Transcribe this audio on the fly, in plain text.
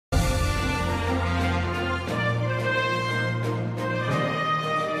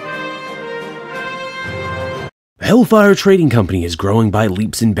Hellfire Trading Company is growing by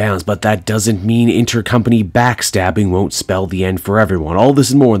leaps and bounds, but that doesn't mean intercompany backstabbing won't spell the end for everyone. All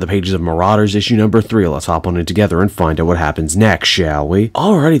this and more in the pages of Marauders issue number 3. Let's hop on in together and find out what happens next, shall we?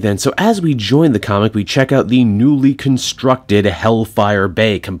 Alrighty then, so as we join the comic, we check out the newly constructed Hellfire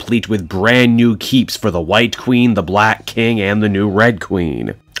Bay, complete with brand new keeps for the White Queen, the Black King, and the new Red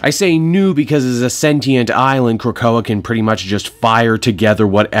Queen. I say new because as a sentient island, Krakoa can pretty much just fire together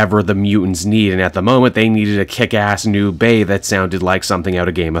whatever the mutants need, and at the moment they needed a kick-ass new bay that sounded like something out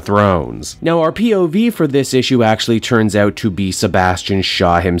of Game of Thrones. Now our POV for this issue actually turns out to be Sebastian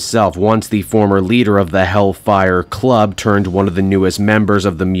Shaw himself, once the former leader of the Hellfire Club turned one of the newest members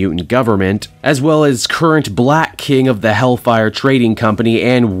of the mutant government, as well as current Black King of the Hellfire Trading Company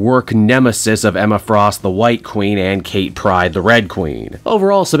and work nemesis of Emma Frost the White Queen and Kate Pryde the Red Queen.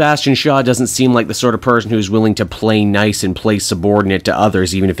 Overall, Sebastian Shaw doesn't seem like the sort of person who's willing to play nice and play subordinate to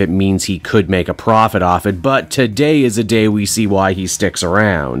others, even if it means he could make a profit off it, but today is a day we see why he sticks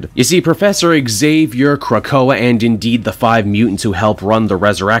around. You see, Professor Xavier, Krakoa, and indeed the 5 mutants who help run the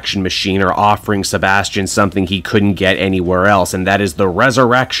resurrection machine are offering Sebastian something he couldn't get anywhere else, and that is the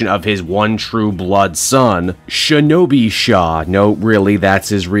resurrection of his one true blood son, Shinobi Shaw. No, really, that's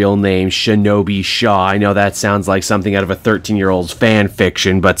his real name, Shinobi Shaw. I know that sounds like something out of a 13-year-old's fan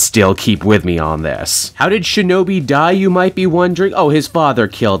fiction, but still keep with me on this. How did Shinobi die, you might be wondering? Oh, his father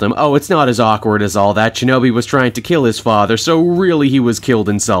killed him. Oh, it's not as awkward as all that. Shinobi was trying to kill his father, so really he was killed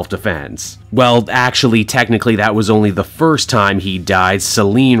in self-defense. Well, actually, technically that was only the first time he died.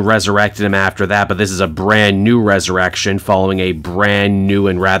 Selene resurrected him after that, but this is a brand new resurrection following a brand new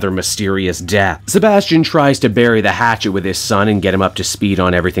and rather mysterious death. Sebastian tries to bury the hatchet with his son and get him up to speed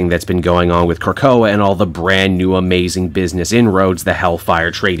on everything that's been going on with Krakoa and all the brand new amazing business inroads the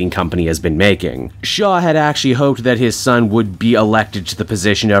Hellfire Trading Company has been making. Shaw had actually hoped that his son would be elected to the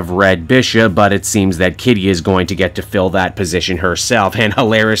position of Red Bishop, but it seems that Kitty is going to get to fill that position herself, and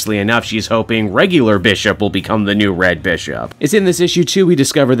hilariously enough, she's hoping regular Bishop will become the new Red Bishop. It's in this issue too we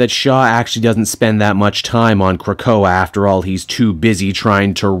discover that Shaw actually doesn't spend that much time on Krakoa. After all, he's too busy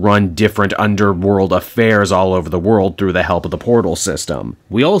trying to run different underworld affairs all over the world through the help of the portal system.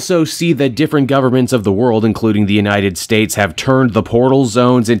 We also see that different governments of the world, including the United States, have turned the portal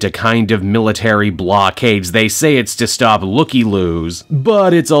zones into kind of military blockades. They say it's to stop looky-loos,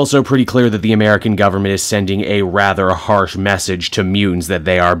 but it's also pretty clear that the American government is sending a rather harsh message to mutants that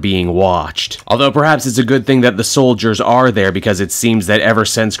they are being watched. Although perhaps it's a good thing that the soldiers are there, because it seems that ever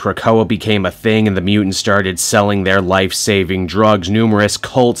since Krakoa became a thing and the mutants started selling their life-saving drugs, numerous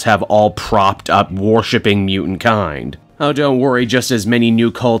cults have all propped up worshipping mutant kind. Oh, don't worry, just as many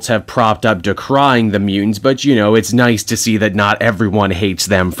new cults have propped up decrying the mutants, but you know, it's nice to see that not everyone hates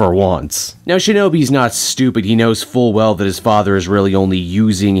them for once. Now, Shinobi's not stupid. He knows full well that his father is really only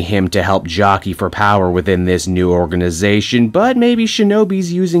using him to help jockey for power within this new organization, but maybe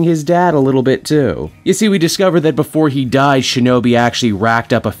Shinobi's using his dad a little bit too. You see, we discover that before he died, Shinobi actually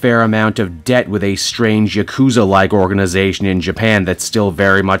racked up a fair amount of debt with a strange Yakuza-like organization in Japan that's still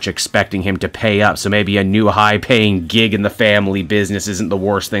very much expecting him to pay up, so maybe a new high-paying gig in the family business isn't the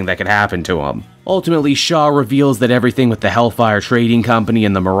worst thing that could happen to him. Ultimately, Shaw reveals that everything with the Hellfire Trading Company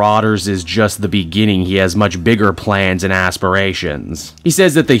and the Marauders is just the beginning. He has much bigger plans and aspirations. He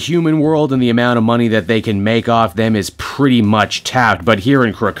says that the human world and the amount of money that they can make off them is pretty much tapped, but here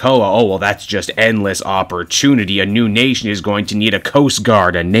in Krakoa, oh well, that's just endless opportunity. A new nation is going to need a coast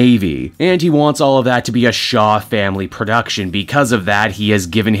guard, a navy. And he wants all of that to be a Shaw family production. Because of that, he has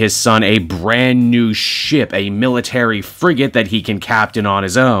given his son a brand new ship, a military frigate that he can captain on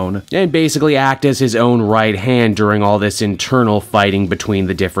his own, and basically act as his own right hand during all this internal fighting between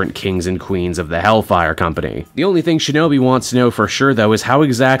the different kings and queens of the Hellfire Company. The only thing Shinobi wants to know for sure, though, is how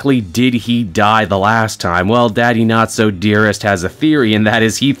exactly did he die the last time? Well, Daddy Not-So-Dearest has a theory, and that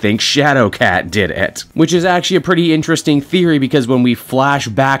is he thinks Shadowcat did it. Which is actually a pretty interesting theory, because when we flash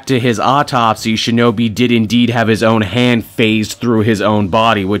back to his autopsy, Shinobi did indeed have his own hand phased through his own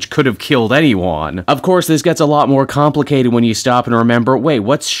body, which could have killed anyone. Of course, this gets a lot more complicated when you stop and remember, wait,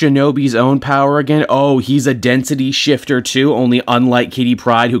 what's Shinobi's own power again? Oh, he's a density shifter too, only unlike Kitty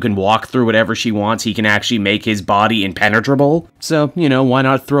Pryde, who can walk through whatever she wants, he can actually make his body impenetrable. So, you know, why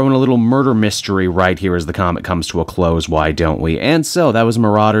not throw in a little murder mystery right here as the comic comes to a close, why don't we? And so, that was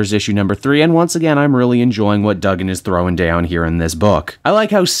Marauders issue number 3, and once again, I'm really enjoying what Duggan is throwing down here in this book. I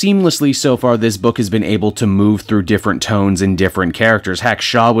like how seamlessly so far this book has been able to move through different tones and different characters. Heck,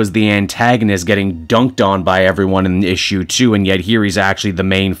 Shaw was the antagonist getting dunked on by everyone in issue 2, and yet here he's actually the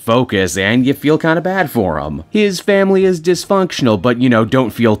main focus, and you feel kind of bad for him. His family is dysfunctional, but, you know,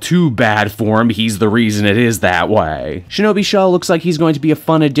 don't feel too bad for him. He's the reason it is that way. Shinobi Shaw looks like he's going to be a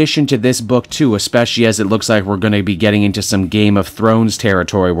fun addition to this book, too, especially as it looks like we're going to be getting into some Game of Thrones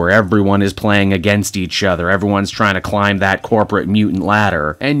territory where everyone is playing against each other. Everyone's trying to climb that corporate mutant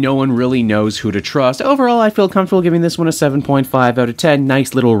ladder, and no one really knows who to trust. Overall, I feel comfortable giving this one a 7.5 out of 10.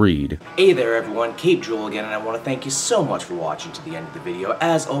 Nice little read. Hey there everyone, Cape Joel again, and I want to thank you so much for watching to the end of the video.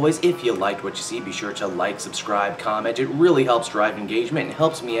 As always, if you liked what you see, be sure to like, subscribe, comment. It really helps drive engagement and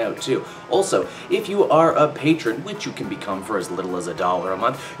helps me out too. Also, if you are a patron, which you can become for as little as $1 a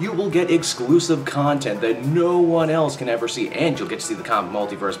month, you will get exclusive content that no one else can ever see, and you'll get to see the Comic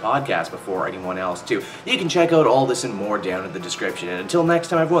Multiverse podcast before anyone else too. You can check out all this and more down in the description. And until next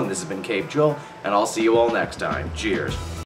time everyone, this has been Cape Joel, and I'll see you all next time. Cheers.